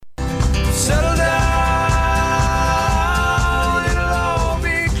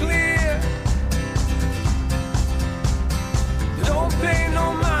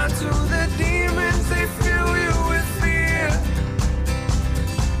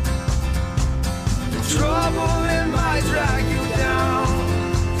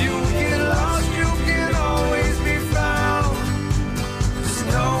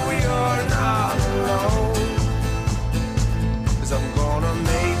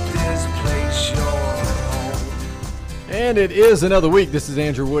And it is another week. This is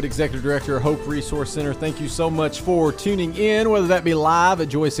Andrew Wood, Executive Director of Hope Resource Center. Thank you so much for tuning in, whether that be live at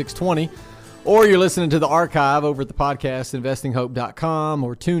Joy 620 or you're listening to the archive over at the podcast, investinghope.com,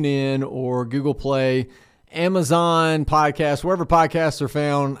 or TuneIn, or Google Play, Amazon Podcasts, wherever podcasts are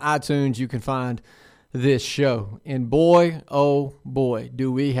found, iTunes, you can find this show. And boy, oh boy,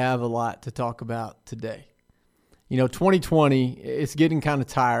 do we have a lot to talk about today. You know, 2020, it's getting kind of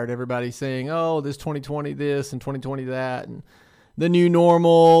tired. Everybody's saying, oh, this 2020 this and 2020 that, and the new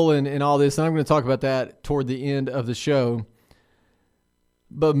normal and all this. And I'm going to talk about that toward the end of the show.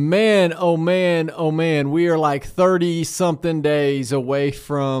 But man, oh man, oh man, we are like 30-something days away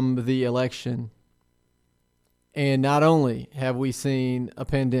from the election. And not only have we seen a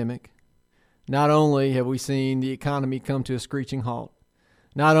pandemic, not only have we seen the economy come to a screeching halt,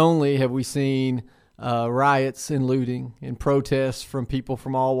 not only have we seen riots and looting and protests from people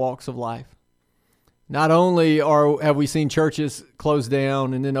from all walks of life, not only have we seen churches close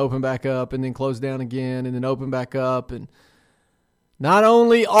down and then open back up and then close down again and then open back up, and not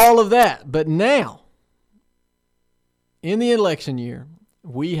only all of that, but now, in the election year,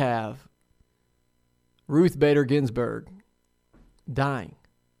 we have Ruth Bader Ginsburg dying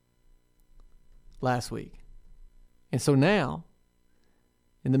last week. And so now,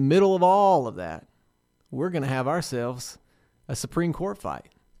 in the middle of all of that, we're going to have ourselves a Supreme Court fight.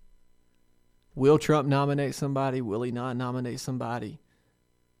 Will Trump nominate somebody? Will he not nominate somebody?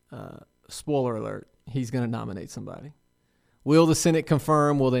 Spoiler alert, he's going to nominate somebody. Will the Senate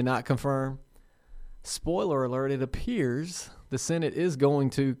confirm? Will they not confirm? Spoiler alert, it appears the Senate is going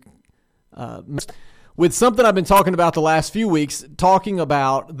to, with something I've been talking about the last few weeks, talking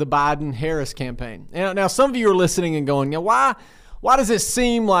about the Biden-Harris campaign. Now, some of you are listening and going, why does it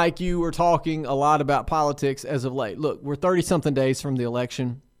seem like you are talking a lot about politics as of late? Look, we're 30-something days from the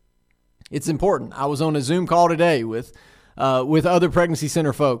election. It's important. I was on a Zoom call today with other pregnancy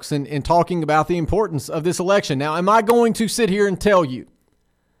center folks and talking about the importance of this election. Now, am I going to sit here and tell you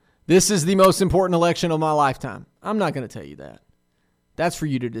this is the most important election of my lifetime? I'm not going to tell you that. That's for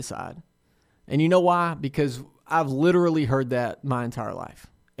you to decide. And you know why? Because I've literally heard that my entire life.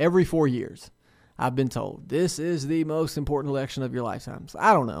 Every 4 years, I've been told this is the most important election of your lifetime. So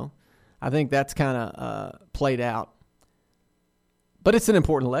I don't know. I think that's kind of played out. But it's an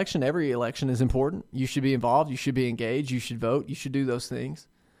important election. Every election is important. You should be involved. You should be engaged. You should vote. You should do those things.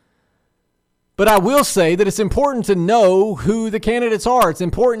 But I will say that it's important to know who the candidates are. It's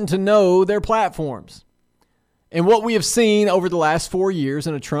important to know their platforms. And what we have seen over the last 4 years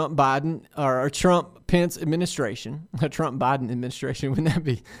in a Trump-Biden or a Trump-Pence administration, a Trump-Biden administration, wouldn't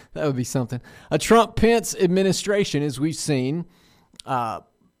that would be something. A Trump-Pence administration, as we've seen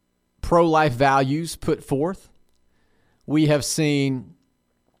pro-life values put forth. We have seen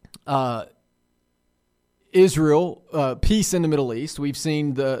Israel, peace in the Middle East. We've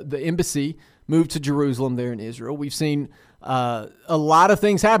seen the embassy move to Jerusalem there in Israel. We've seen a lot of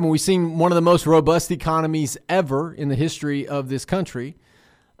things happen. We've seen one of the most robust economies ever in the history of this country.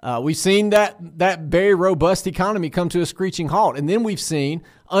 We've seen that very robust economy come to a screeching halt. And then we've seen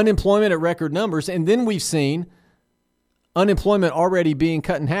unemployment at record numbers. And then we've seen unemployment already being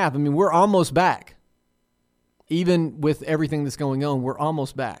cut in half. I mean, we're almost back. Even with everything that's going on, we're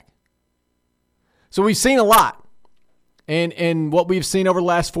almost back. So we've seen a lot. And what we've seen over the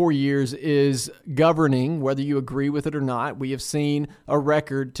last 4 years is governing, whether you agree with it or not. We have seen a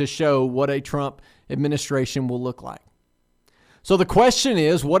record to show what a Trump administration will look like. So the question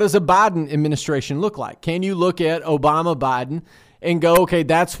is, what does a Biden administration look like? Can you look at Obama, Biden, and go, okay,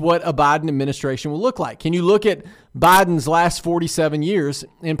 that's what a Biden administration will look like? Can you look at Biden's last 47 years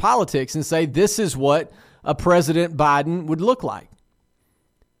in politics and say, this is what a President Biden would look like?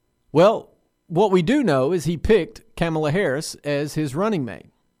 Well, what we do know is he picked Kamala Harris as his running mate.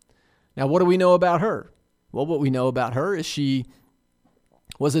 Now, what do we know about her? Well, what we know about her is she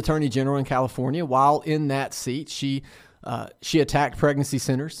was Attorney General in California. While in that seat, she attacked pregnancy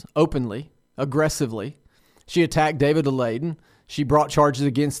centers openly, aggressively. She attacked David Alayden. She brought charges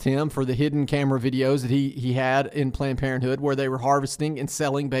against him for the hidden camera videos that he had in Planned Parenthood where they were harvesting and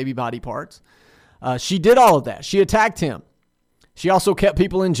selling baby body parts. She did all of that. She attacked him. She also kept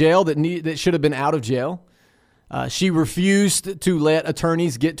people in jail that should have been out of jail. She refused to let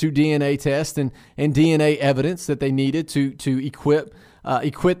attorneys get to DNA tests and DNA evidence that they needed to acquit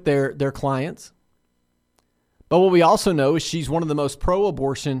their clients. But what we also know is she's one of the most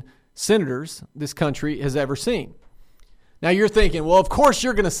pro-abortion senators this country has ever seen. Now you're thinking, well, of course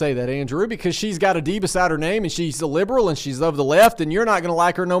you're going to say that, Andrew, because she's got a D beside her name and she's a liberal and she's of the left and you're not going to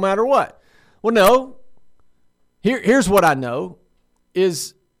like her no matter what. Well, no. Here's what I know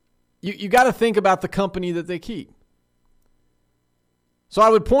is you got to think about the company that they keep. So I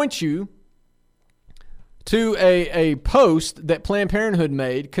would point you to a post that Planned Parenthood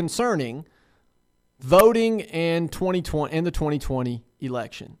made concerning voting in 2020 in the 2020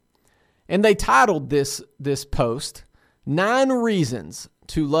 election. And they titled this post, 9 Reasons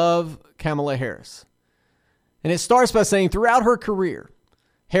to Love Kamala Harris. And it starts by saying, throughout her career,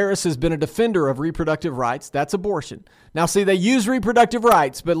 Harris has been a defender of reproductive rights. That's abortion. Now, see, they use reproductive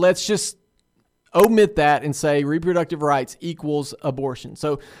rights, but let's just omit that and say reproductive rights equals abortion.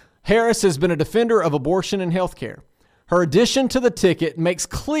 So Harris has been a defender of abortion and health care. Her addition to the ticket makes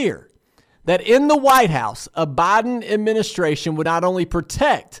clear that in the White House, a Biden administration would not only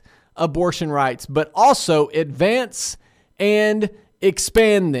protect abortion rights, but also advance and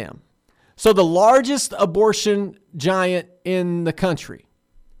expand them. So the largest abortion giant in the country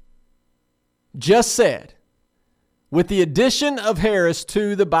just said, with the addition of Harris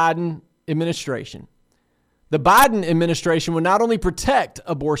to the Biden administration, the Biden administration would not only protect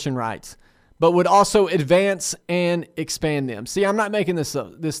abortion rights, but would also advance and expand them. See, I'm not making this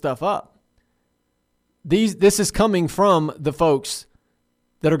stuff up. This is coming from the folks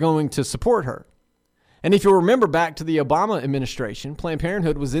that are going to support her. And if you'll remember back to the Obama administration, Planned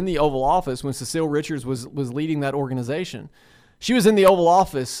Parenthood was in the Oval Office when Cecile Richards was leading that organization. She was in the Oval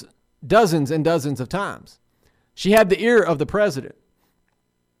Office dozens and dozens of times. She had the ear of the president.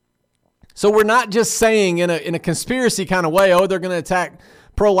 So we're not just saying in a conspiracy kind of way, oh, they're going to attack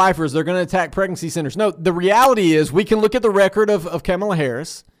pro-lifers, they're going to attack pregnancy centers. No, the reality is we can look at the record of Kamala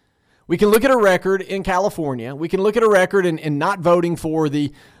Harris. We can look at a record in California. We can look at a record in not voting for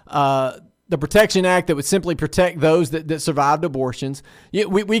the Protection Act that would simply protect those that survived abortions.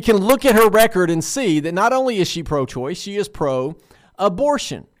 We can look at her record and see that not only is she pro-choice, she is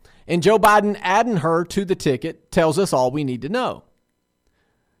pro-abortion. And Joe Biden adding her to the ticket tells us all we need to know.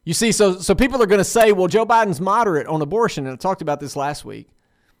 You see, so people are going to say, well, Joe Biden's moderate on abortion. And I talked about this last week.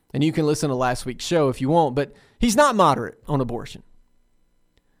 And you can listen to last week's show if you want. But he's not moderate on abortion.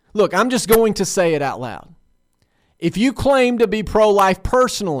 Look, I'm just going to say it out loud. If you claim to be pro-life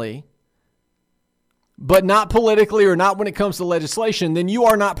personally, but not politically or not when it comes to legislation, then you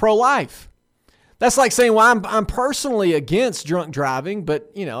are not pro-life. That's like saying, well, I'm personally against drunk driving,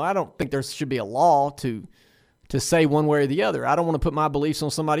 but, I don't think there should be a law to say one way or the other. I don't want to put my beliefs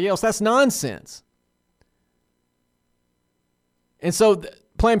on somebody else. That's nonsense. And so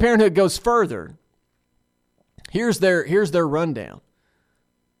Planned Parenthood goes further. Here's their rundown.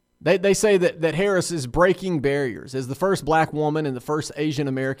 They say that Harris is breaking barriers as the first black woman and the first Asian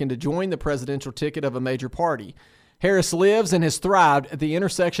American to join the presidential ticket of a major party. Harris lives and has thrived at the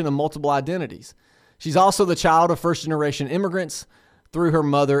intersection of multiple identities. She's also the child of first-generation immigrants through her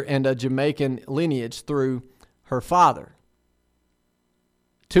mother and a Jamaican lineage through her father.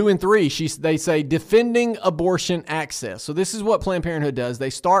 2 and 3, they say defending abortion access. So this is what Planned Parenthood does. They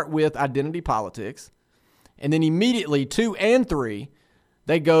start with identity politics, and then immediately 2 and 3,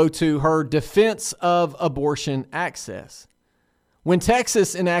 they go to her defense of abortion access. When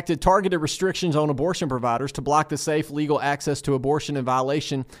Texas enacted targeted restrictions on abortion providers to block the safe, legal access to abortion in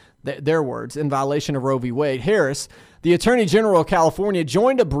violation, their words, in violation of Roe v. Wade, Harris, the Attorney General of California,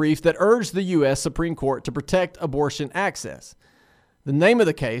 joined a brief that urged the U.S. Supreme Court to protect abortion access. The name of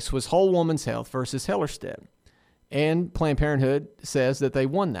the case was Whole Woman's Health versus Hellerstedt, and Planned Parenthood says that they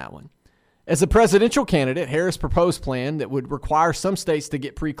won that one. As a presidential candidate, Harris proposed a plan that would require some states to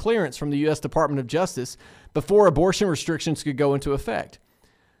get pre-clearance from the U.S. Department of Justice before abortion restrictions could go into effect.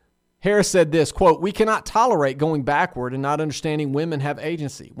 Harris said this, quote, "We cannot tolerate going backward and not understanding women have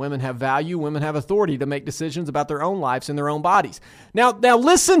agency. Women have value. Women have authority to make decisions about their own lives and their own bodies." Now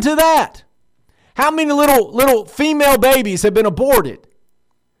listen to that. How many little female babies have been aborted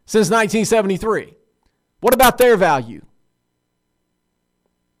since 1973? What about their value?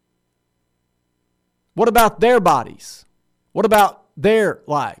 What about their bodies? What about their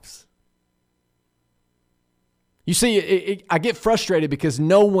lives? You see, I get frustrated because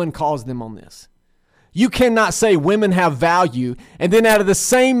no one calls them on this. You cannot say women have value and then out of the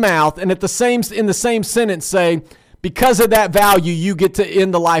same mouth and in the same sentence say, because of that value, you get to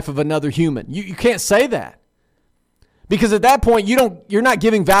end the life of another human. You can't say that. Because at that point, you're not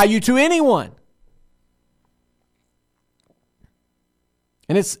giving value to anyone.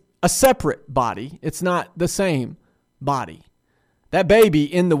 And it's a separate body. It's not the same body. That baby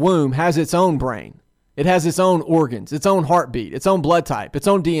in the womb has its own brain. It has its own organs, its own heartbeat, its own blood type, its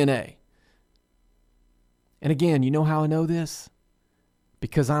own DNA. And again, you know how I know this?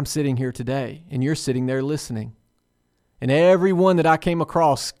 Because I'm sitting here today and you're sitting there listening. And everyone that I came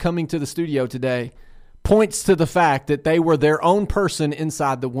across coming to the studio today points to the fact that they were their own person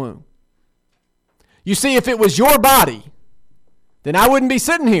inside the womb. You see, if it was your body, then I wouldn't be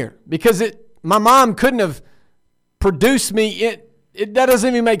sitting here because my mom couldn't have produced me. That doesn't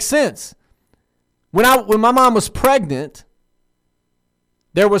even make sense. When my mom was pregnant,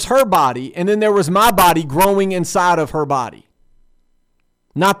 there was her body, and then there was my body growing inside of her body.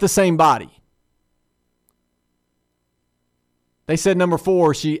 Not the same body. They said number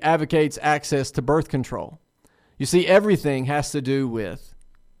 4, she advocates access to birth control. You see, everything has to do with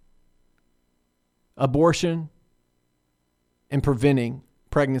abortion and preventing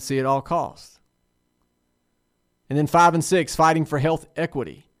pregnancy at all costs. And then 5 and 6, fighting for health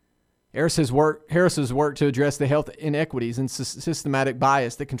equity. Harris's work to address the health inequities and systematic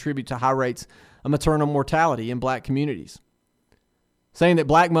bias that contribute to high rates of maternal mortality in black communities. Saying that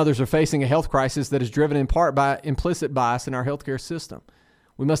black mothers are facing a health crisis that is driven in part by implicit bias in our healthcare system.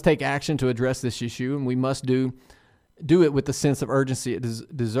 We must take action to address this issue, and we must do it with the sense of urgency it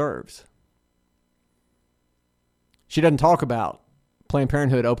deserves. She doesn't talk about Planned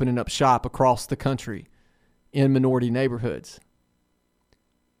Parenthood opening up shop across the country in minority neighborhoods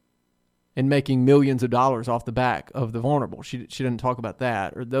and making millions of dollars off the back of the vulnerable. She doesn't talk about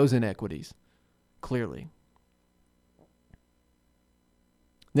that or those inequities clearly.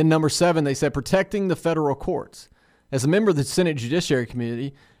 Then number 7, they said protecting the federal courts. As a member of the Senate Judiciary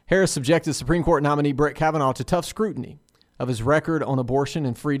Committee, Harris subjected Supreme Court nominee Brett Kavanaugh to tough scrutiny of his record on abortion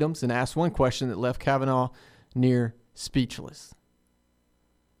and freedoms and asked one question that left Kavanaugh near speechless.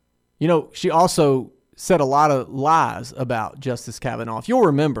 You know, she also said a lot of lies about Justice Kavanaugh. If you'll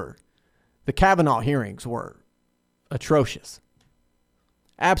remember, the Kavanaugh hearings were atrocious.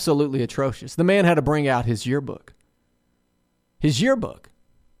 Absolutely atrocious. The man had to bring out his yearbook.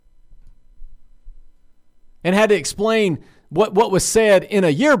 And had to explain what was said in a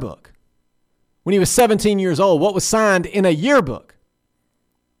yearbook. When he was 17 years old, what was signed in a yearbook.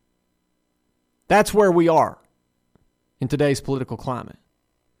 That's where we are in today's political climate.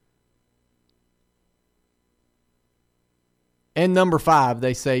 And number 5,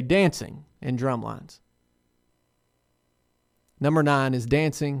 they say dancing and drumlines. Number 9 is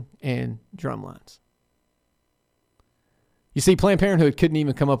dancing and drumlines. You see, Planned Parenthood couldn't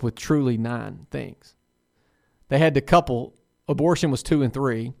even come up with truly 9 things. They had to couple, abortion was 2 and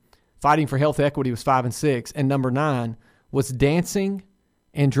 3, fighting for health equity was 5 and 6, and number 9 was dancing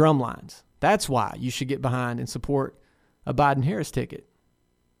and drumlines. That's why you should get behind and support a Biden-Harris ticket.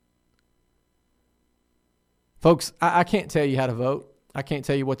 Folks, I can't tell you how to vote. I can't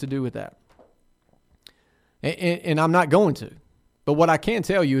tell you what to do with that. And I'm not going to. But what I can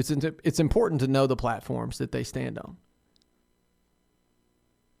tell you is it's important to know the platforms that they stand on.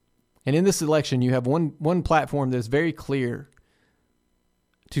 And in this election, you have one platform that is very clear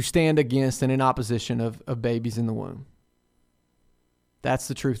to stand against and in opposition of babies in the womb. That's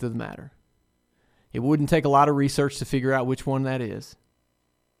the truth of the matter. It wouldn't take a lot of research to figure out which one that is.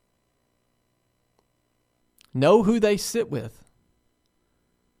 Know who they sit with.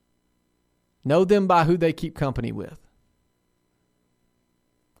 Know them by who they keep company with.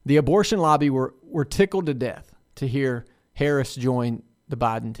 The abortion lobby were tickled to death to hear Harris join the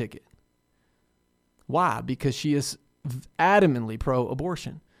Biden ticket. Why? Because she is adamantly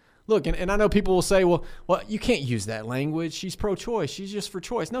pro-abortion. Look, and I know people will say, well, you can't use that language. She's pro-choice. She's just for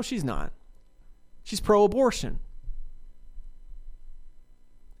choice. No, she's not. She's pro-abortion.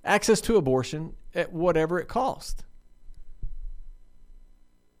 Access to abortion at whatever it costs.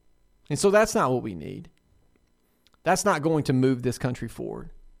 And so that's not what we need. That's not going to move this country forward.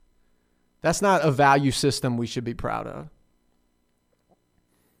 That's not a value system we should be proud of.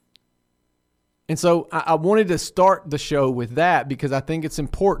 And so I wanted to start the show with that because I think it's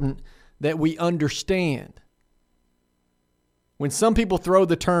important that we understand. When some people throw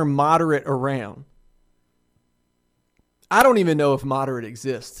the term moderate around, I don't even know if moderate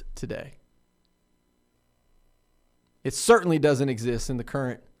exists today. It certainly doesn't exist in the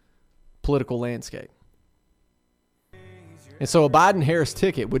current political landscape. And so a Biden-Harris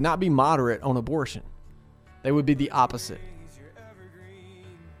ticket would not be moderate on abortion. They would be the opposite.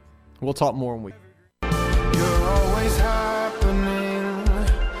 We'll talk more when we... You're always happening,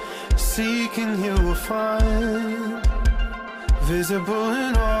 seeking you will find, visible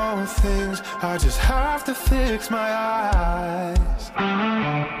in all things, I just have to fix my eyes.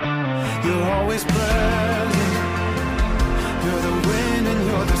 You're always present, you're the wind and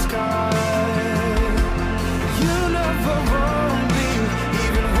you're the sky. You never wrong me,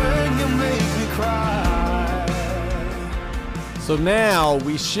 even when you make me cry. So now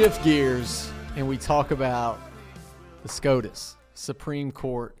we shift gears and we talk about the SCOTUS, Supreme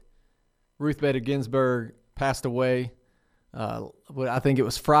Court. Ruth Bader Ginsburg passed away. I think it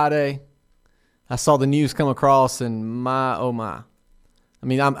was Friday. I saw the news come across, and my, oh my, I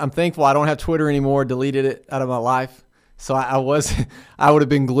mean, I'm thankful I don't have Twitter anymore, deleted it out of my life. So I would have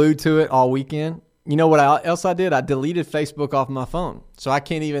been glued to it all weekend. You know what else I did? I deleted Facebook off my phone. So I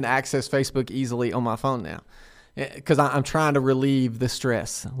can't even access Facebook easily on my phone now because I'm trying to relieve the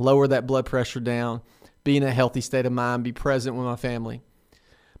stress, lower that blood pressure down, be in a healthy state of mind, be present with my family.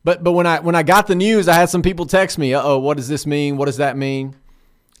 But when I got the news, I had some people text me, what does this mean? What does that mean?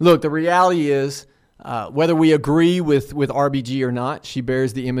 Look, the reality is whether we agree with RBG or not, she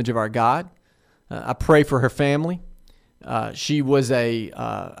bears the image of our God. I pray for her family. She was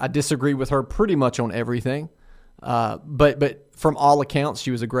I disagree with her pretty much on everything. But from all accounts, she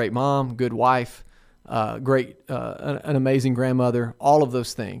was a great mom, good wife, an amazing grandmother, all of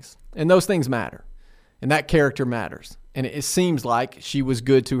those things. And those things matter. And that character matters. And it seems like she was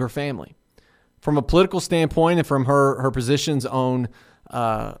good to her family. From a political standpoint and from her positions on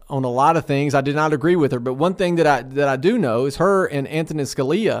a lot of things, I did not agree with her. But one thing that I do know is her and Antonin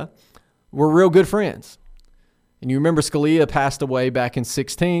Scalia were real good friends. And you remember Scalia passed away back in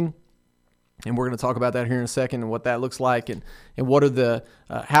 2016, and we're going to talk about that here in a second and what that looks like and what are the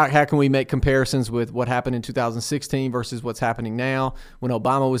how can we make comparisons with what happened in 2016 versus what's happening now when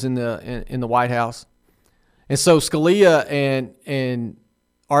Obama was in the White House. And so Scalia and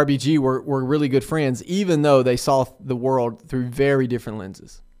RBG were really good friends, even though they saw the world through very different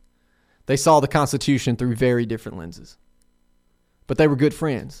lenses. They saw the Constitution through very different lenses. But they were good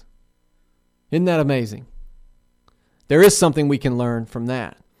friends. Isn't that amazing? There is something we can learn from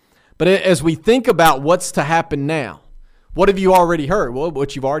that. But as we think about what's to happen now, what have you already heard? Well,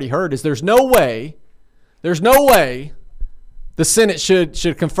 what you've already heard is there's no way the Senate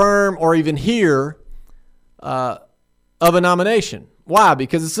should confirm or even hear of a nomination. Why?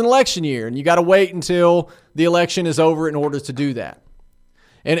 Because it's an election year, and you got to wait until the election is over in order to do that.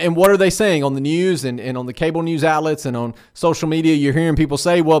 And what are they saying on the news and on the cable news outlets and on social media? You're hearing people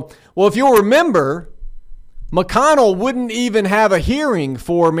say, well, if you'll remember, McConnell wouldn't even have a hearing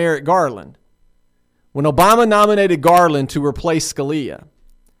for Merrick Garland. When Obama nominated Garland to replace Scalia,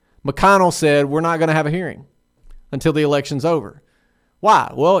 McConnell said, we're not going to have a hearing until the election's over.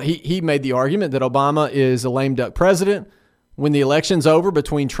 Why? Well, he made the argument that Obama is a lame duck president. When the election's over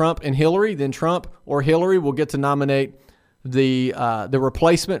between Trump and Hillary, then Trump or Hillary will get to nominate the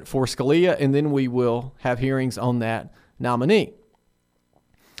replacement for Scalia, and then we will have hearings on that nominee.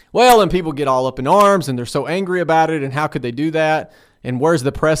 Well, and people get all up in arms, and they're so angry about it, and how could they do that? And where's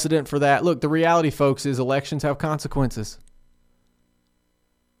the precedent for that? Look, the reality, folks, is elections have consequences.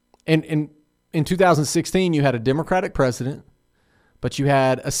 And in 2016, you had a Democratic president, but you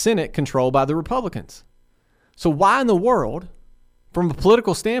had a Senate controlled by the Republicans. So why in the world, from a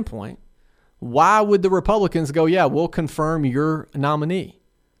political standpoint, why would the Republicans go, yeah, we'll confirm your nominee?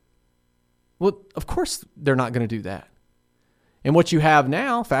 Well, of course they're not going to do that. And what you have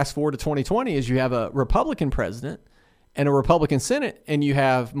now, fast forward to 2020, is you have a Republican president and a Republican Senate, and you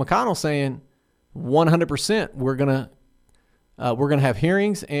have McConnell saying 100% we're going to have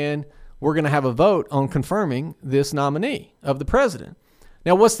hearings and we're going to have a vote on confirming this nominee of the president.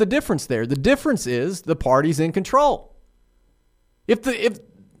 Now, what's the difference there? The difference is the party's in control.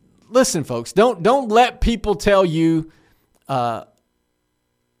 Listen, folks, don't let people tell you, don't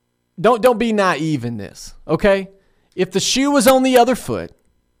be naive in this, okay? If the shoe was on the other foot,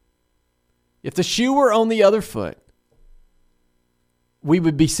 we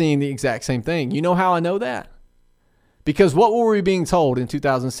would be seeing the exact same thing. You know how I know that? Because what were we being told in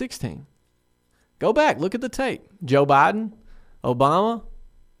 2016? Go back, look at the tape. Joe Biden, Obama,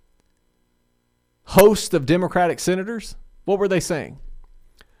 host of Democratic senators, what were they saying?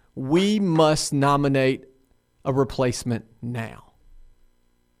 We must nominate a replacement now.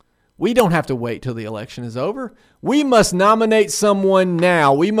 We don't have to wait till the election is over. We must nominate someone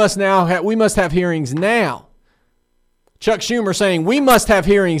now. We must have hearings now. Chuck Schumer saying we must have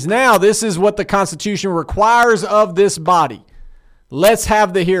hearings now. This is what the Constitution requires of this body. Let's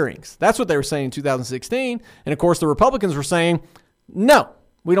have the hearings. That's what they were saying in 2016. And of course, the Republicans were saying, no,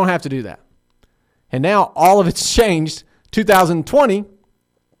 we don't have to do that. And now all of it's changed. 2020,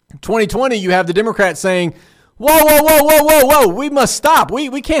 you have the Democrats saying, whoa, we must stop.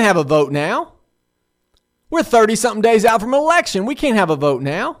 We can't have a vote now. We're 30-something days out from an election. We can't have a vote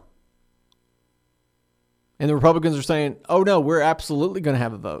now. And the Republicans are saying, oh, no, we're absolutely going to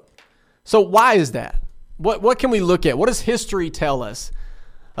have a vote. So why is that? What can we look at? What does history tell us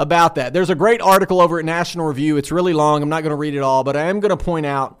about that? There's a great article over at National Review. It's really long. I'm not going to read it all, but I am going to point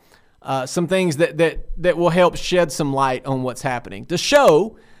out some things that will help shed some light on what's happening to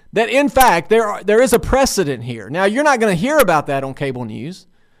show that, in fact, there is a precedent here. Now, you're not going to hear about that on cable news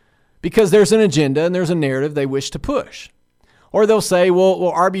because there's an agenda and there's a narrative they wish to push. Or they'll say, well,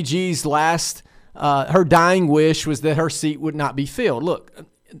 RBG's her dying wish was that her seat would not be filled. Look,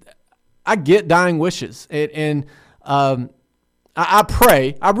 I get dying wishes. And I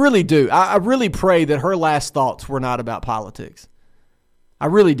pray, I really do. I really pray that her last thoughts were not about politics. I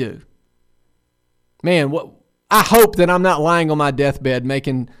really do. Man, I hope that I'm not lying on my deathbed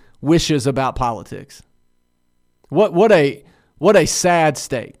making wishes about politics. What a sad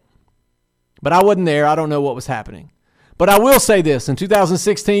state. But I wasn't there. I don't know what was happening. But I will say this. In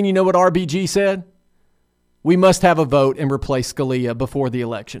 2016, you know what RBG said? We must have a vote and replace Scalia before the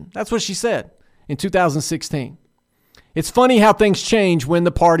election. That's what she said in 2016. It's funny how things change when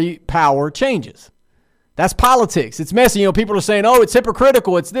the party power changes. That's politics. It's messy. People are saying, oh, it's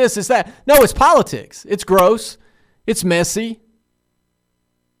hypocritical. It's this, it's that. No, it's politics. It's gross. It's messy.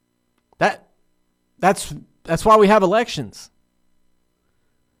 That's why we have elections.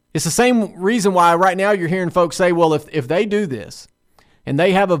 It's the same reason why right now you're hearing folks say, well, if they do this and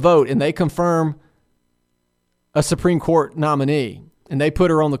they have a vote and they confirm a Supreme Court nominee and they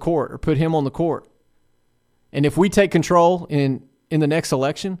put her on the court or put him on the court, and if we take control in the next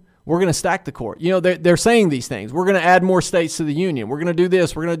election, we're going to stack the court. They're saying these things. We're going to add more states to the union. We're going to do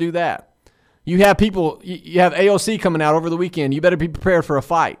this. We're going to do that. You have AOC coming out over the weekend. You better be prepared for a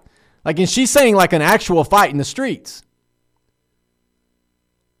fight. And she's saying like an actual fight in the streets.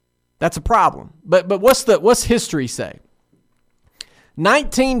 That's a problem. But what's history say?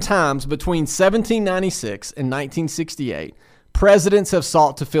 19 times between 1796 and 1968, presidents have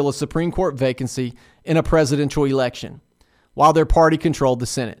sought to fill a Supreme Court vacancy in a presidential election while their party controlled the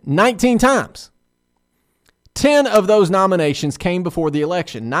Senate. 19 times. 10 of those nominations came before the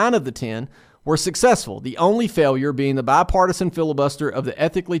election. 9 of the 10 were successful, the only failure being the bipartisan filibuster of the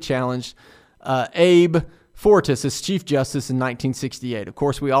ethically challenged Abe Fortas as Chief Justice in 1968. Of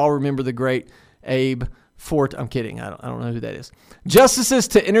course, we all remember the great Abe Fortas. I'm kidding. I don't know who that is. Justices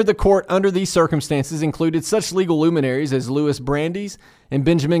to enter the court under these circumstances included such legal luminaries as Louis Brandeis and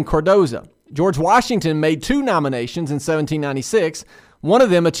Benjamin Cardozo. George Washington made 2 nominations in 1796, one of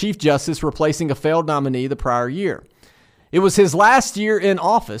them a Chief Justice replacing a failed nominee the prior year. It was his last year in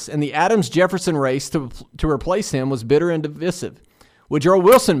office, and the Adams-Jefferson race to replace him was bitter and divisive. Woodrow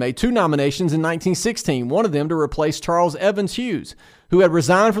Wilson made 2 nominations in 1916, one of them to replace Charles Evans Hughes, who had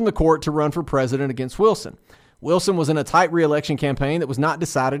resigned from the court to run for president against Wilson. Wilson was in a tight re-election campaign that was not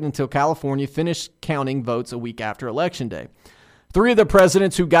decided until California finished counting votes a week after Election Day. 3 of the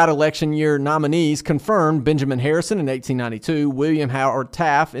presidents who got election year nominees confirmed: Benjamin Harrison in 1892, William Howard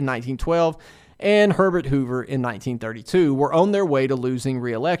Taft in 1912, and Herbert Hoover in 1932 were on their way to losing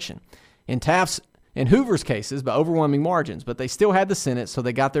re-election. In Taft's and Hoover's cases by overwhelming margins, but they still had the Senate, so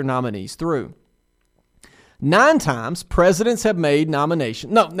they got their nominees through. 9 times, presidents have made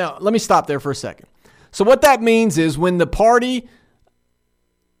nominations. No, let me stop there for a second. So what that means is when the party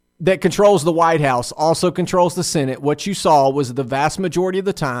that controls the White House also controls the Senate, what you saw was the vast majority of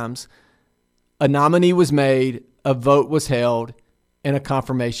the times a nominee was made, a vote was held, and a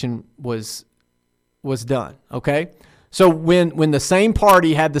confirmation was done, okay? So when the same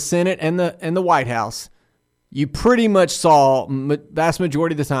party had the Senate and the White House, you pretty much saw, vast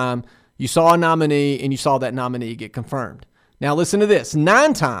majority of the time, you saw a nominee and you saw that nominee get confirmed. Now listen to this.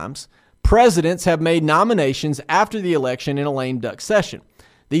 9 times, presidents have made nominations after the election in a lame duck session.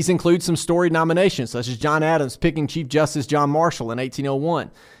 These include some storied nominations, such as John Adams picking Chief Justice John Marshall in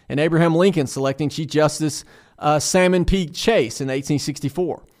 1801, and Abraham Lincoln selecting Chief Justice Salmon P. Chase in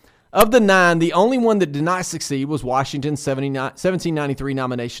 1864. Of the 9, the only one that did not succeed was Washington's 1793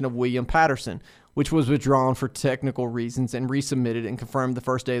 nomination of William Patterson, which was withdrawn for technical reasons and resubmitted and confirmed the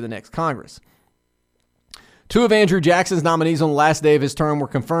first day of the next Congress. 2 of Andrew Jackson's nominees on the last day of his term were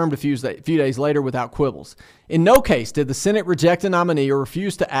confirmed a few days later without quibbles. In no case did the Senate reject a nominee or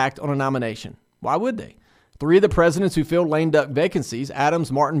refuse to act on a nomination. Why would they? 3 of the presidents who filled lame duck vacancies,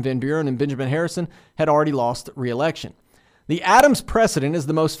 Adams, Martin, Van Buren, and Benjamin Harrison, had already lost re-election. The Adams precedent is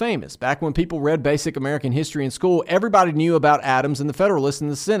the most famous. Back when people read basic American history in school, everybody knew about Adams and the Federalists in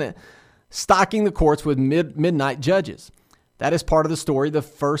the Senate stocking the courts with midnight judges. That is part of the story, the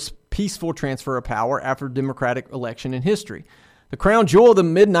first peaceful transfer of power after a Democratic election in history. The crown jewel of the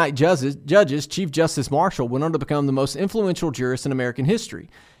midnight judges, Chief Justice Marshall, went on to become the most influential jurist in American history,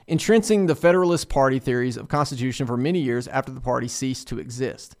 entrenching the Federalist Party theories of Constitution for many years after the party ceased to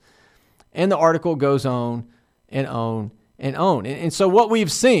exist. And the article goes on and on and on. And so what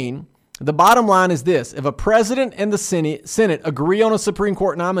we've seen, the bottom line is this: if a president and the Senate agree on a Supreme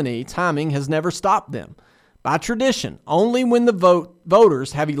Court nominee, timing has never stopped them. By tradition, only when the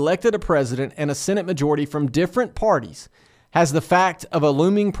voters have elected a president and a Senate majority from different parties has the fact of a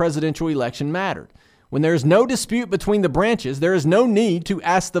looming presidential election mattered. When there is no dispute between the branches, there is no need to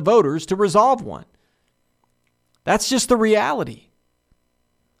ask the voters to resolve one. That's just the reality.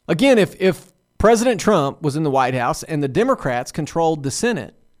 Again, if President Trump was in the White House and the Democrats controlled the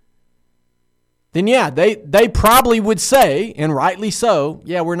Senate, then yeah, they probably would say, and rightly so,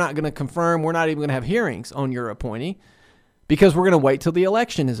 yeah, we're not going to confirm, we're not even going to have hearings on your appointee because we're going to wait till the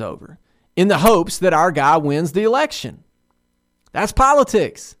election is over in the hopes that our guy wins the election. That's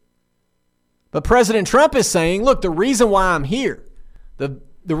politics. But President Trump is saying, look, the reason why I'm here,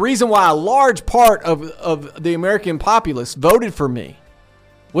 the reason why a large part of the American populace voted for me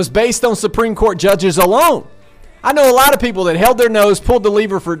was based on Supreme Court judges alone. I know a lot of people that held their nose, pulled the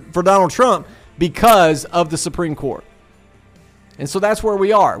lever for Donald Trump because of the Supreme Court. And so that's where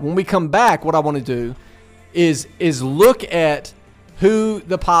we are. When we come back, what I want to do is look at who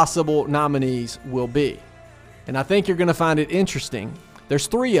the possible nominees will be. And I think you're going to find it interesting. There's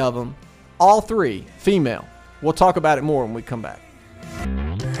 3 of them, all 3 female. We'll talk about it more when we come back.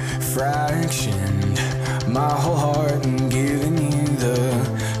 Fractioned my whole heart and giving you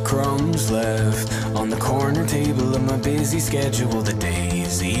the crumbs left on the corner table of my busy schedule. The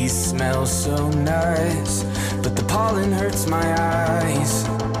daisies smell so nice, but the pollen hurts my eyes.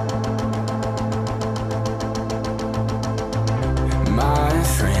 My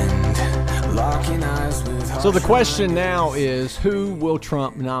friend, locking eyes with. So the question now is, who will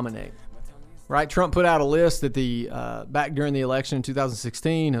Trump nominate? Right, Trump put out a list at the back during the election in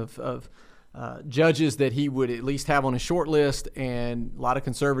 2016 of judges that he would at least have on his short list, and a lot of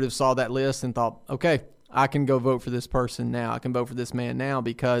conservatives saw that list and thought, okay, I can go vote for this person now. I can vote for this man now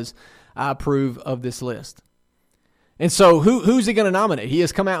because I approve of this list. And so who's he going to nominate? He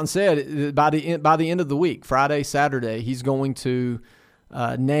has come out and said by the end of the week, Friday, Saturday, he's going to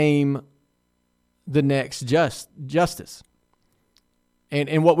name the next justice.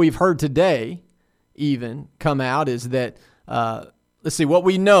 And what we've heard today even come out is that, let's see, what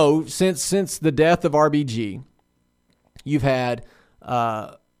we know since the death of RBG, you've had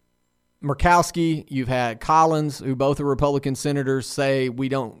Murkowski, you've had Collins, who both are Republican senators, say we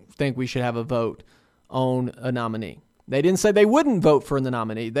don't think we should have a vote on a nominee. They didn't say they wouldn't vote for the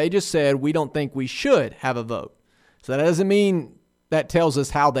nominee. They just said we don't think we should have a vote. So that doesn't mean that tells us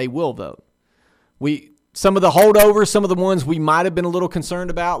how they will vote. Some of the holdovers, some of the ones we might have been a little concerned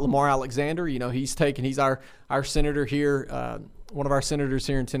about, Lamar Alexander, he's our senator here, one of our senators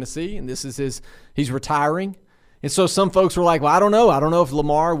here in Tennessee, and he's retiring. And so some folks were like, well, I don't know if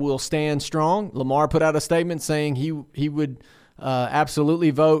Lamar will stand strong. Lamar put out a statement saying he would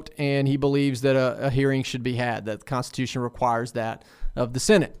absolutely vote, and he believes that a hearing should be had, that the Constitution requires that of the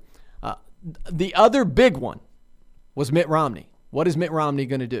Senate. The other big one was Mitt Romney. What is Mitt Romney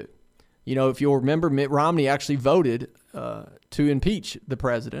going to do? If you'll remember, Mitt Romney actually voted to impeach the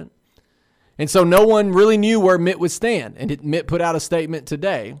president. And so no one really knew where Mitt would stand. And Mitt put out a statement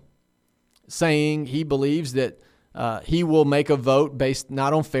today saying he believes that he will make a vote based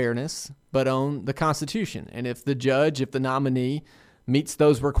not on fairness, but on the Constitution. And if the nominee meets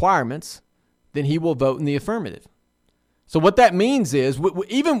those requirements, then he will vote in the affirmative. So what that means is,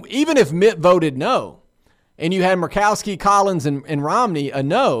 even if Mitt voted no, and you had Murkowski, Collins, and Romney a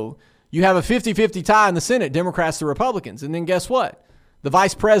no, you have a 50-50 tie in the Senate, Democrats to Republicans. And then guess what? The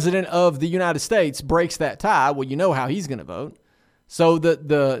vice president of the United States breaks that tie. Well, you know how he's going to vote. So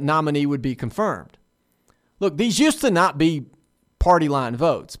the nominee would be confirmed. Look, these used to not be party line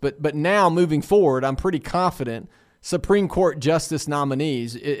votes, but now moving forward, I'm pretty confident Supreme Court justice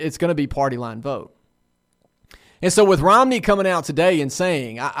nominees, it's going to be party line vote. And so with Romney coming out today and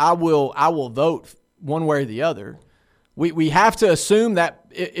saying, I will vote one way or the other, we have to assume that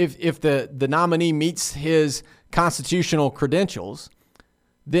if the nominee meets his constitutional credentials,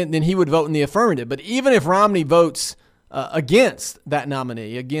 then he would vote in the affirmative. But even if Romney votes against that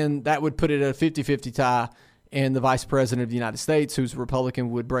nominee, again, that would put it at a 50-50 tie, and the vice president of the United States, who's a Republican,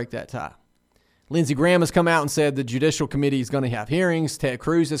 would break that tie. Lindsey Graham has come out and said the Judicial Committee is going to have hearings. Ted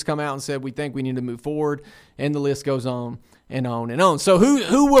Cruz has come out and said we think we need to move forward, and the list goes on and on and on. So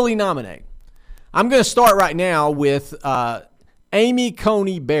who will he nominate? I'm going to start right now with Amy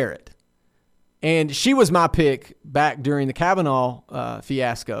Coney Barrett. And she was my pick back during the Kavanaugh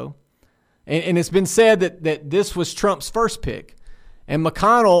fiasco. And it's been said that this was Trump's first pick. And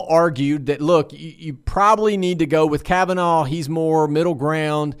McConnell argued that, look, you probably need to go with Kavanaugh. He's more middle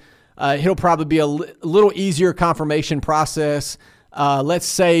ground. He'll probably be a little easier confirmation process. Let's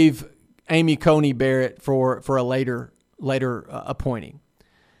save Amy Coney Barrett for a later appointing.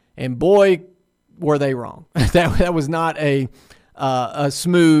 And boy, were they wrong. That was not a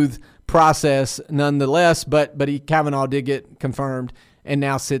smooth process nonetheless, but Kavanaugh did get confirmed and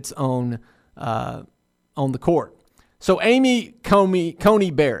now sits on on the court. So Amy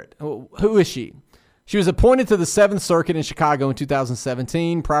Coney Barrett, who is she? She was appointed to the 7th Circuit in Chicago in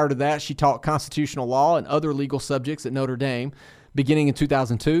 2017. Prior to that, she taught constitutional law and other legal subjects at Notre Dame beginning in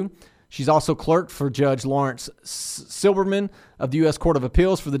 2002. She's also clerked for Judge Lawrence Silberman of the U.S. Court of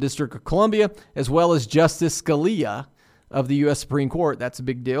Appeals for the District of Columbia, as well as Justice Scalia of the U.S. Supreme Court. That's a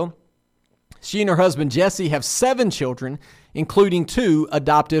big deal. She and her husband, Jesse, have 7 children, including 2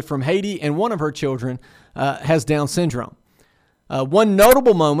 adopted from Haiti, and one of her children has Down syndrome. One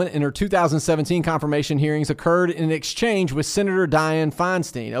notable moment in her 2017 confirmation hearings occurred in an exchange with Senator Dianne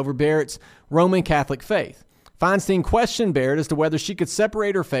Feinstein over Barrett's Roman Catholic faith. Feinstein questioned Barrett as to whether she could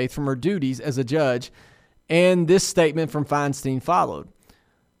separate her faith from her duties as a judge, and this statement from Feinstein followed.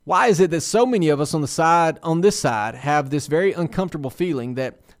 Why is it that so many of us on this side have this very uncomfortable feeling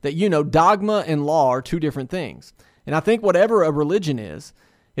that dogma and law are 2 different things? And I think whatever a religion is,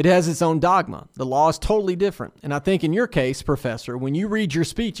 it has its own dogma. The law is totally different. And I think in your case, Professor, when you read your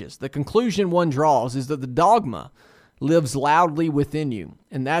speeches, the conclusion one draws is that the dogma lives loudly within you.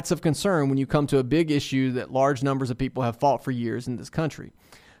 And that's of concern when you come to a big issue that large numbers of people have fought for years in this country.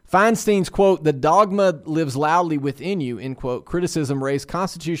 Feinstein's quote, "The dogma lives loudly within you," end quote, criticism raised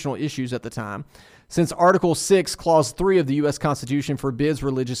constitutional issues at the time, since Article 6, Clause 3 of the U.S. Constitution forbids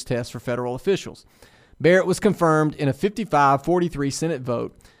religious tests for federal officials. Barrett was confirmed in a 55-43 Senate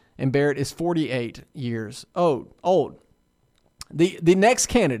vote, and Barrett is 48 years old. The next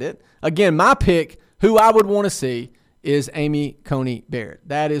candidate, again, my pick, who I would want to see, is Amy Coney Barrett.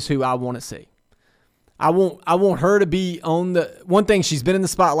 That is who I want to see. I want her to be on the one thing. She's been in the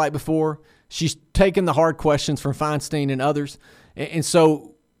spotlight before. She's taken the hard questions from Feinstein and others. And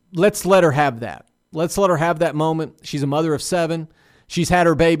so let's let her have that. Let's let her have that moment. She's a mother of 7. She's had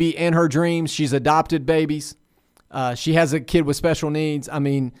her baby and her dreams. She's adopted babies. She has a kid with special needs. I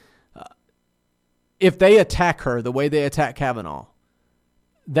mean, if they attack her the way they attack Kavanaugh,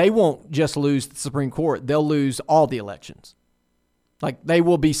 they won't just lose the Supreme Court. They'll lose all the elections. Like, they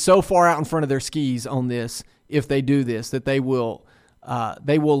will be so far out in front of their skis on this if they do this that they will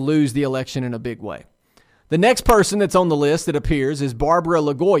lose the election in a big way. The next person that's on the list that appears is Barbara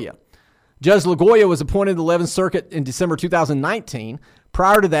LaGoya. Judge LaGoya was appointed to the 11th Circuit in December 2019.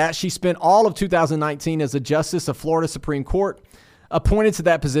 Prior to that, she spent all of 2019 as a justice of Florida Supreme Court, appointed to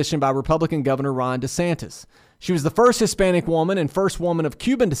that position by Republican Governor Ron DeSantis. She was the first Hispanic woman and first woman of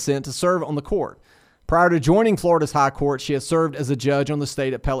Cuban descent to serve on the court. Prior to joining Florida's High Court, she has served as a judge on the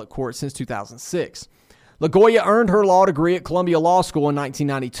state appellate court since 2006. LaGoya earned her law degree at Columbia Law School in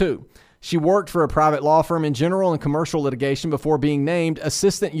 1992. She worked for a private law firm in general and commercial litigation before being named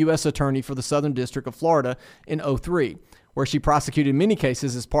Assistant U.S. Attorney for the Southern District of Florida in 2003, where she prosecuted many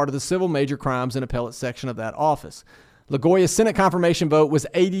cases as part of the civil major crimes and appellate section of that office. LaGoya's Senate confirmation vote was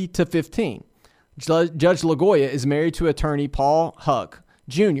 80-15. Judge LaGoya is married to attorney Paul Huck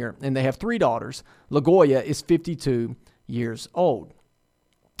Jr., and they have 3 daughters. LaGoya is 52 years old.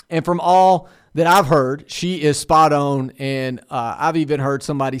 And from all that I've heard, she is spot on, and I've even heard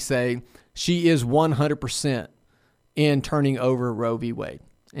somebody say she is 100% in turning over Roe v. Wade.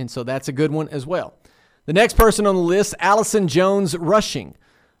 And so that's a good one as well. The next person on the list, Allison Jones Rushing.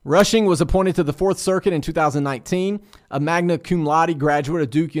 Rushing was appointed to the 4th Circuit in 2019, a magna cum laude graduate of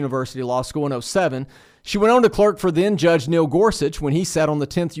Duke University Law School in 2007. She went on to clerk for then Judge Neil Gorsuch when he sat on the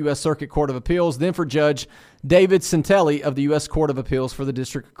 10th U.S. Circuit Court of Appeals, then for Judge David Centelli of the U.S. Court of Appeals for the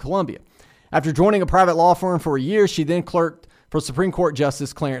District of Columbia. After joining a private law firm for a year, she then clerked for Supreme Court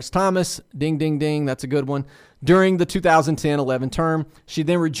Justice Clarence Thomas, ding, ding, ding, that's a good one, during the 2010-11 term. She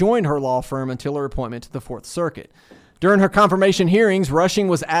then rejoined her law firm until her appointment to the 4th Circuit. During her confirmation hearings, Rushing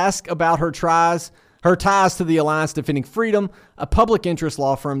was asked about her ties to the Alliance Defending Freedom, a public interest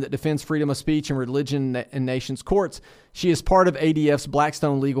law firm that defends freedom of speech and religion in nations' courts. She is part of ADF's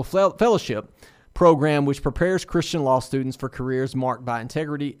Blackstone Legal Fellowship program, which prepares Christian law students for careers marked by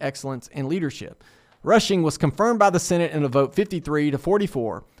integrity, excellence, and leadership. Rushing was confirmed by the Senate in a vote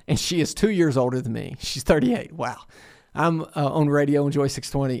 53-44, and she is 2 years older than me. She's 38. Wow. I'm on radio on Joy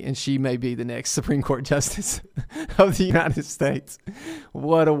 620, and she may be the next Supreme Court Justice of the United States.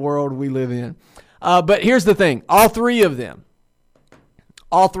 What a world we live in. But here's the thing. All three of them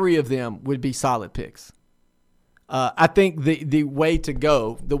would be solid picks. I think the way to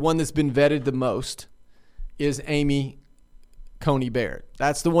go, the one that's been vetted the most, is Amy Coney Barrett.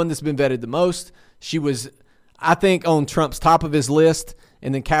 That's the one that's been vetted the most. She was, I think, on Trump's top of his list,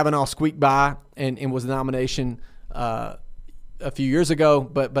 and then Kavanaugh squeaked by and was the nomination a few years ago.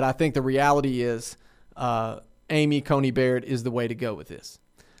 But I think the reality is Amy Coney Barrett is the way to go with this.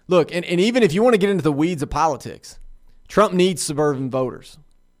 Look, and even if you want to get into the weeds of politics, Trump needs suburban voters.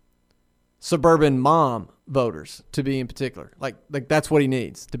 suburban mom voters, to be in particular. Like that's what he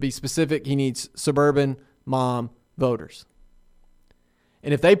needs. To be specific, he needs suburban mom voters.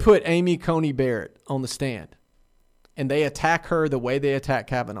 And if they put Amy Coney Barrett on the stand and they attack her the way they attack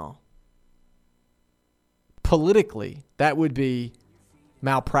Kavanaugh, politically, that would be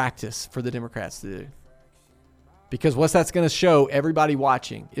malpractice for the Democrats to do. Because what that's going to show everybody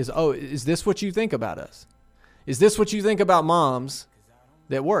watching is, oh, is this what you think about us? Is this what you think about moms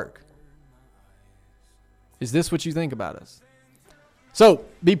that work? Is this what you think about us? So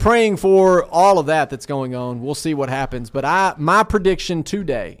be praying for all of that that's going on. We'll see what happens. But my prediction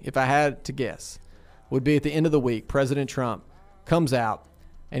today, if I had to guess, would be at the end of the week, President Trump comes out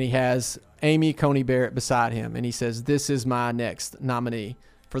and he has Amy Coney Barrett beside him. And he says, this is my next nominee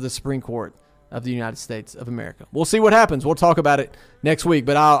for the Supreme Court of the United States of America. We'll see what happens. We'll talk about it next week,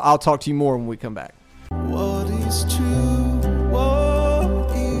 but I'll talk to you more when we come back. What is true?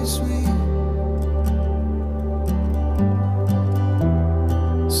 What is real?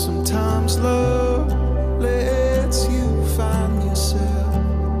 Sometimes love lets you find yourself.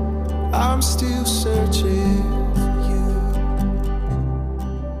 I'm still searching for you.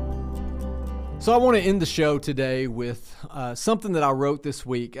 So I want to end the show today with something that I wrote this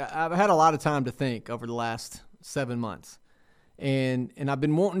week. I've had a lot of time to think over the last 7 months. And I've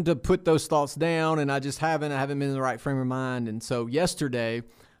been wanting to put those thoughts down, and I haven't been in the right frame of mind. And so yesterday,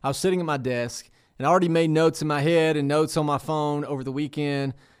 I was sitting at my desk, and I already made notes in my head and notes on my phone over the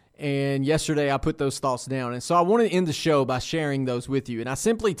weekend. And yesterday, I put those thoughts down. And so I wanted to end the show by sharing those with you. And I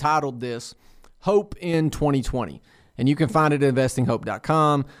simply titled this, Hope in 2020. And you can find it at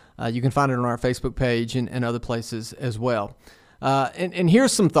investinghope.com. You can find it on our Facebook page and other places as well. And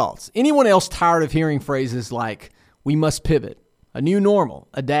here's some thoughts. Anyone else tired of hearing phrases like, we must pivot, a new normal,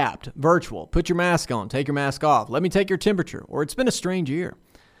 adapt, virtual, put your mask on, take your mask off, let me take your temperature, or it's been a strange year?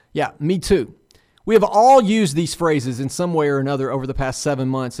 Yeah, me too. We have all used these phrases in some way or another over the past 7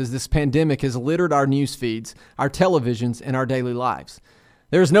 months as this pandemic has littered our news feeds, our televisions, and our daily lives.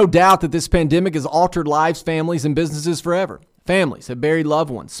 There is no doubt that this pandemic has altered lives, families, and businesses forever. Families have buried loved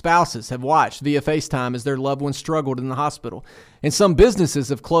ones. Spouses have watched via FaceTime as their loved ones struggled in the hospital. And some businesses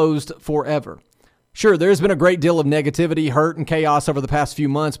have closed forever. Sure, there's been a great deal of negativity, hurt, and chaos over the past few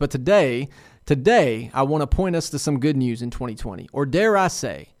months, but today, I want to point us to some good news in 2020, or dare I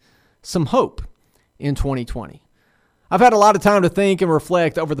say, some hope in 2020. I've had a lot of time to think and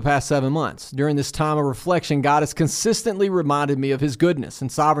reflect over the past 7 months. During this time of reflection, God has consistently reminded me of his goodness and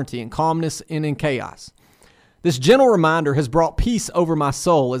sovereignty and calmness and in chaos. This gentle reminder has brought peace over my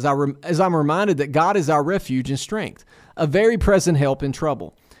soul as I'm reminded that God is our refuge and strength, a very present help in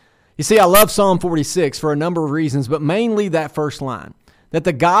trouble. You see, I love Psalm 46 for a number of reasons, but mainly that first line, that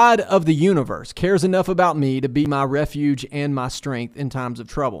the God of the universe cares enough about me to be my refuge and my strength in times of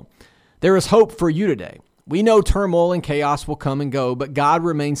trouble. There is hope for you today. We know turmoil and chaos will come and go, but God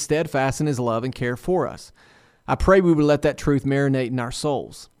remains steadfast in his love and care for us. I pray we would let that truth marinate in our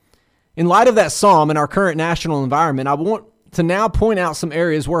souls. In light of that psalm and our current national environment, I want to now point out some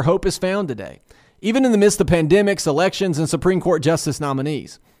areas where hope is found today, even in the midst of pandemics, elections, and Supreme Court justice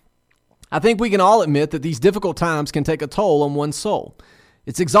nominees. I think we can all admit that these difficult times can take a toll on one's soul.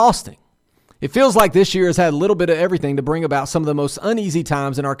 It's exhausting. It feels like this year has had a little bit of everything to bring about some of the most uneasy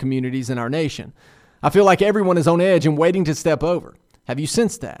times in our communities and our nation. I feel like everyone is on edge and waiting to step over. Have you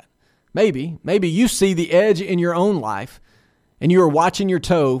sensed that? Maybe you see the edge in your own life and you are watching your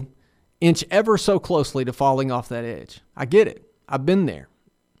toe inch ever so closely to falling off that edge. I get it. I've been there.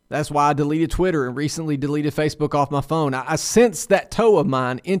 That's why I deleted Twitter and recently deleted Facebook off my phone. I sense that toe of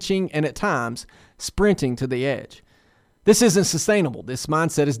mine inching and at times sprinting to the edge. This isn't sustainable. This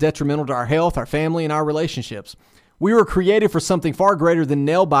mindset is detrimental to our health, our family, and our relationships. We were created for something far greater than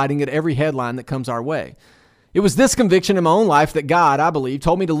nail-biting at every headline that comes our way. It was this conviction in my own life that God, I believe,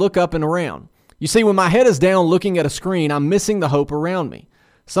 told me to look up and around. You see, when my head is down looking at a screen, I'm missing the hope around me.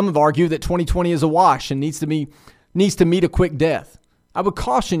 Some have argued that 2020 is a wash and needs to meet a quick death. I would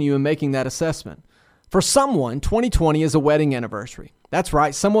caution you in making that assessment. For someone, 2020 is a wedding anniversary. That's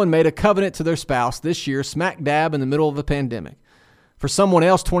right, someone made a covenant to their spouse this year, smack dab in the middle of a pandemic. For someone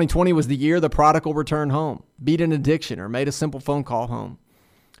else, 2020 was the year the prodigal returned home, beat an addiction, or made a simple phone call home.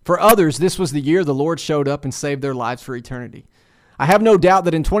 For others, this was the year the Lord showed up and saved their lives for eternity. I have no doubt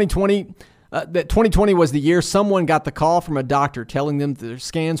that 2020 was the year someone got the call from a doctor telling them that their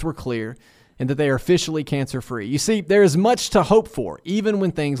scans were clear and that they are officially cancer-free. You see, there is much to hope for, even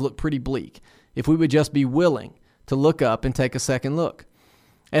when things look pretty bleak, if we would just be willing to look up and take a second look.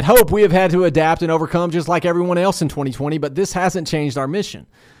 At Hope, we have had to adapt and overcome just like everyone else in 2020, but this hasn't changed our mission.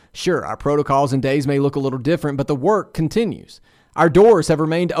 Sure, our protocols and days may look a little different, but the work continues. Our doors have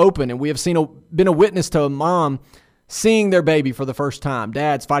remained open, and we have been a witness to a mom seeing their baby for the first time.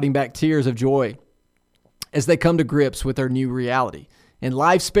 Dads fighting back tears of joy as they come to grips with their new reality. And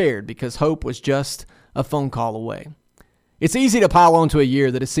life spared because hope was just a phone call away. It's easy to pile on to a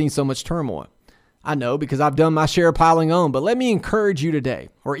year that has seen so much turmoil. I know because I've done my share of piling on, but let me encourage you today,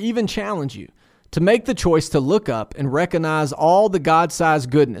 or even challenge you, to make the choice to look up and recognize all the God-sized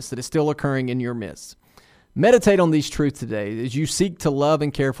goodness that is still occurring in your midst. Meditate on these truths today as you seek to love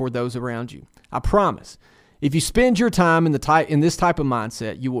and care for those around you. I promise, if you spend your time in this type of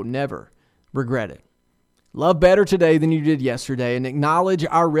mindset, you will never regret it. Love better today than you did yesterday, and acknowledge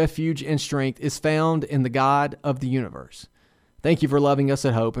our refuge and strength is found in the God of the universe. Thank you for loving us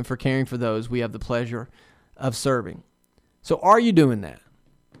at Hope and for caring for those we have the pleasure of serving. So are you doing that?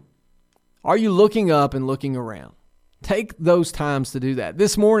 Are you looking up and looking around? Take those times to do that.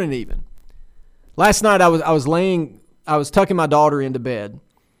 This morning even. Last night I was tucking my daughter into bed,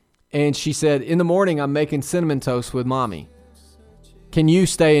 and she said, in the morning I'm making cinnamon toast with mommy. Can you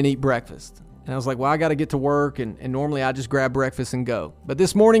stay and eat breakfast? And I was like, well, I got to get to work, and normally I just grab breakfast and go. But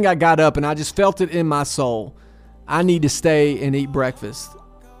this morning I got up and I just felt it in my soul. I need to stay and eat breakfast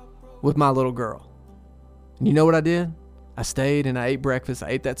with my little girl. And you know what I did? I stayed and I ate breakfast. I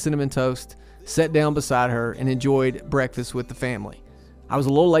ate that cinnamon toast, sat down beside her, and enjoyed breakfast with the family. I was a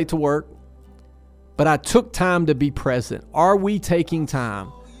little late to work, but I took time to be present. Are we taking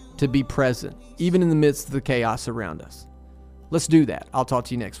time to be present, even in the midst of the chaos around us? Let's do that. I'll talk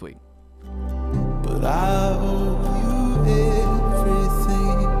to you next week. But I